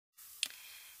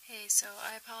Hey, so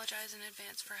I apologize in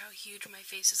advance for how huge my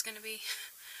face is going to be.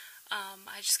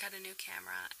 I just got a new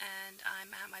camera, and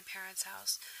I'm at my parents'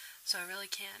 house, so I really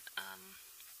can't,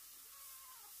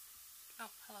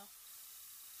 oh, hello.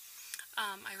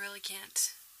 I really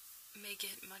can't make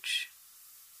it much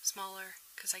smaller,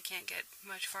 because I can't get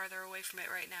much farther away from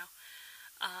it right now.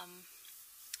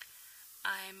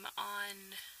 I'm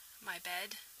on my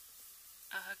bed,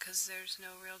 because there's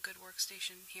no real good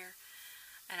workstation here.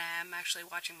 And I am actually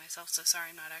watching myself, so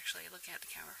sorry I'm not actually looking at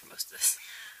the camera for most of this.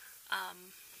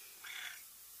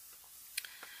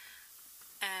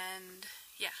 And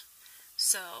yeah,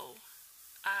 so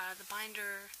the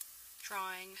binder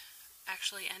drawing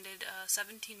actually ended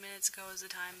 17 minutes ago as the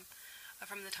time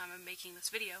from the time I'm making this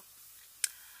video.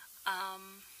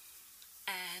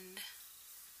 And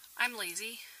I'm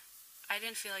lazy. I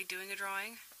didn't feel like doing a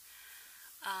drawing.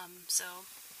 So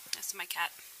that's my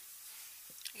cat.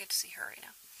 I get to see her right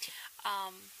now.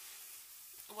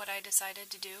 What I decided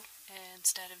to do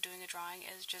instead of doing a drawing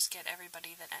is just get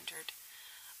everybody that entered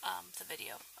the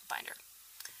video a binder.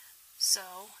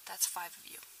 So that's 5 of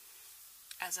you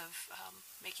as of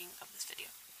making of this video.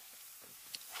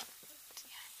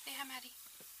 Say hi, Maddie.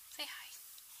 Say hi.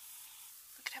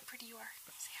 Look at how pretty you are.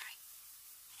 Say hi.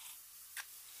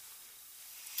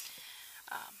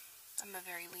 I'm a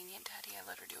very lenient daddy. I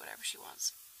let her do whatever she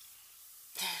wants.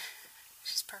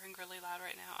 She's purring really loud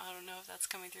right now. I don't know if that's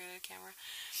coming through the camera.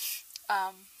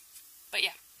 But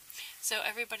yeah. So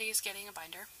everybody is getting a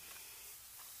binder.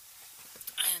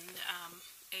 And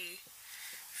a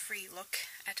free look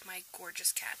at my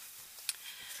gorgeous cat.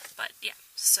 But yeah,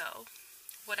 so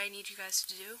what I need you guys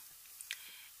to do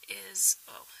is...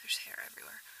 oh, there's hair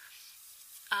everywhere.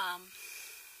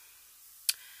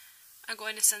 I'm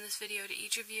going to send this video to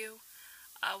each of you.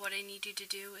 What I need you to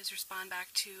do is respond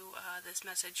back to this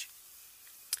message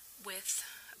with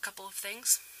a couple of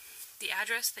things. The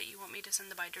address that you want me to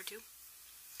send the binder to.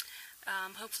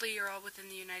 Hopefully you're all within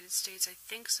the United States, I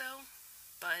think so.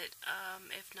 But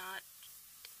if not,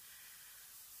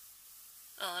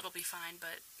 it'll be fine,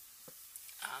 but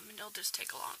it'll just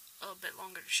take a little bit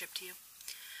longer to ship to you.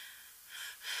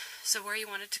 So where you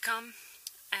want it to come,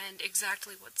 and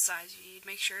exactly what size you need.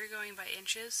 Make sure you're going by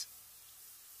inches.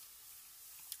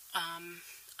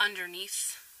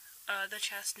 Underneath the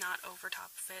chest, not over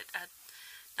top of it,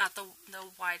 not the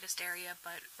widest area,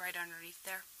 but right underneath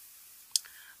there.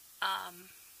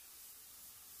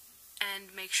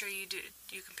 And make sure you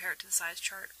compare it to the size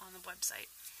chart on the website,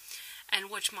 and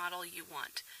which model you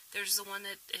want. There's the one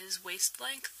that is waist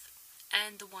length,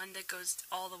 and the one that goes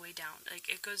all the way down. Like,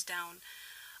 it goes down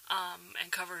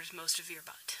and covers most of your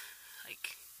butt.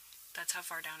 Like, that's how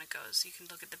far down it goes. You can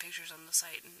look at the pictures on the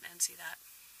site and see that.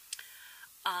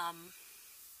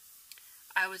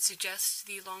 I would suggest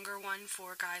the longer one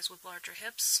for guys with larger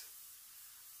hips.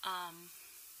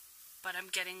 But I'm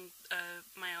getting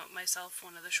myself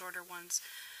one of the shorter ones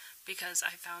because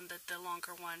I found that the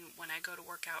longer one, when I go to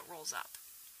work out, rolls up.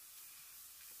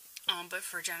 But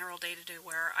for general day-to-day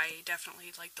wear, I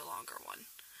definitely like the longer one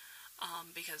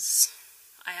because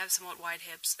I have somewhat wide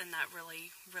hips, and that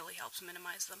really, really helps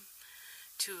minimize them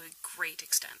to a great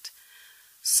extent.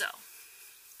 So,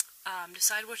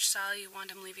 decide which style you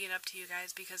want. I'm leaving it up to you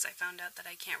guys because I found out that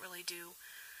I can't really do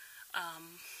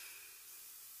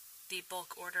the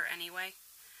bulk order anyway,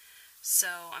 so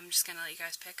I'm just gonna let you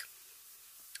guys pick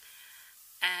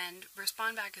and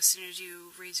respond back as soon as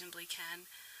you reasonably can.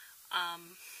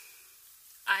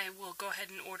 I will go ahead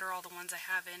and order all the ones I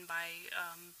have in by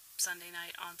Sunday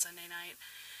night.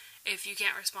 If you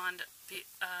can't respond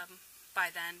by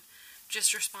then,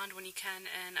 just respond when you can,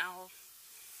 and I'll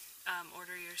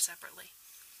order yours separately.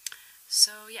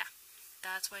 So yeah,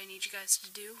 that's what I need you guys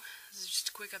to do. This is just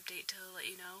a quick update to let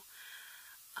you know.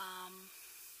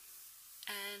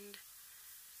 And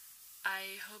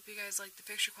I hope you guys like the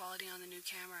picture quality on the new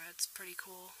camera. It's pretty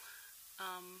cool.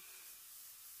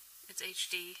 It's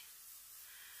HD,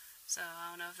 so I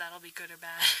don't know if that'll be good or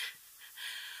bad.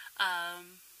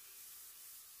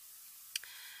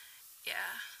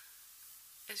 Yeah,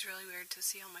 it's really weird to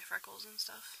see all my freckles and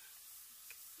stuff.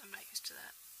 I'm not used to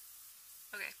that.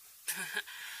 Okay.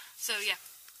 So yeah,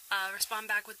 respond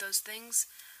back with those things,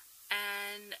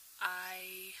 and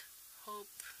I hope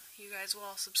you guys will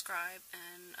all subscribe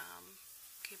and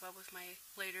keep up with my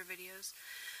later videos.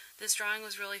 This drawing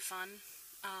was really fun.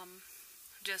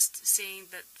 Just seeing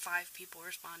that 5 people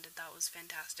responded, that was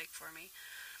fantastic for me.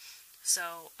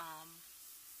 So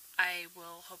I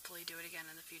will hopefully do it again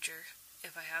in the future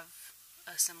if I have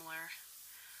a similar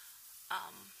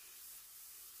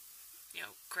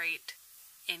great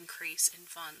increase in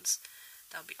funds.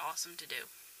 That would be awesome to do.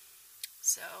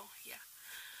 So yeah,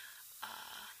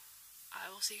 I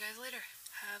will see you guys later.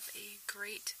 Have a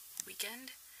great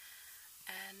weekend,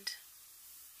 and